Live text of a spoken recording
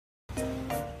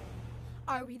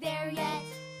Are we there yet?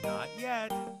 Not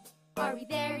yet. Are we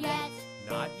there yet?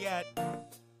 Not yet.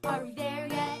 Are we there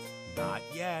yet? Not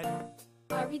yet.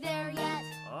 Are we there yet?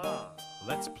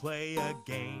 Let's play a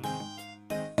game.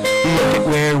 Look at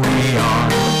where we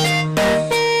are.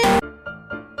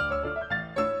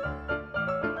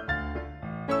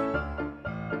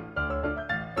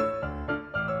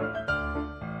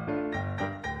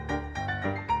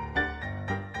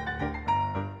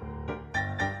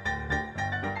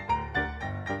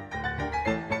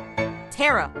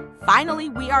 Tara, finally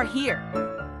we are here.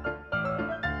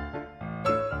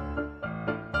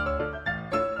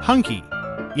 Hunky.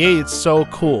 Yay, it's so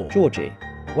cool. Georgie,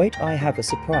 wait, I have a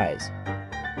surprise.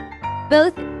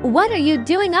 Both, what are you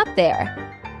doing up there?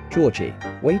 Georgie,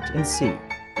 wait and see.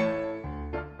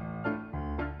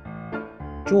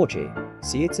 Georgie,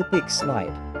 see, it's a big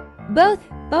slide. Both,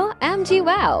 OMG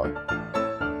wow.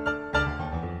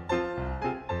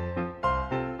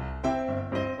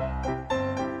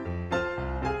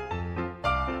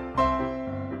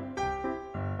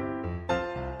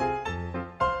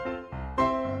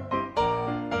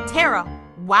 Tara,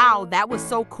 wow, that was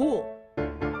so cool.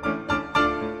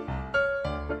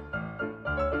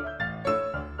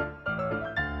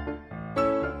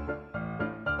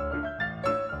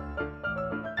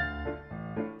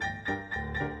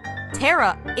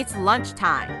 Tara, it's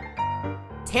lunchtime.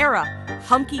 Tara,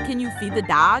 Hunky, can you feed the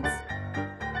dogs?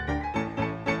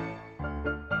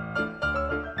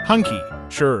 Hunky,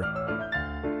 sure.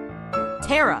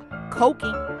 Tara,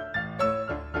 Cokie.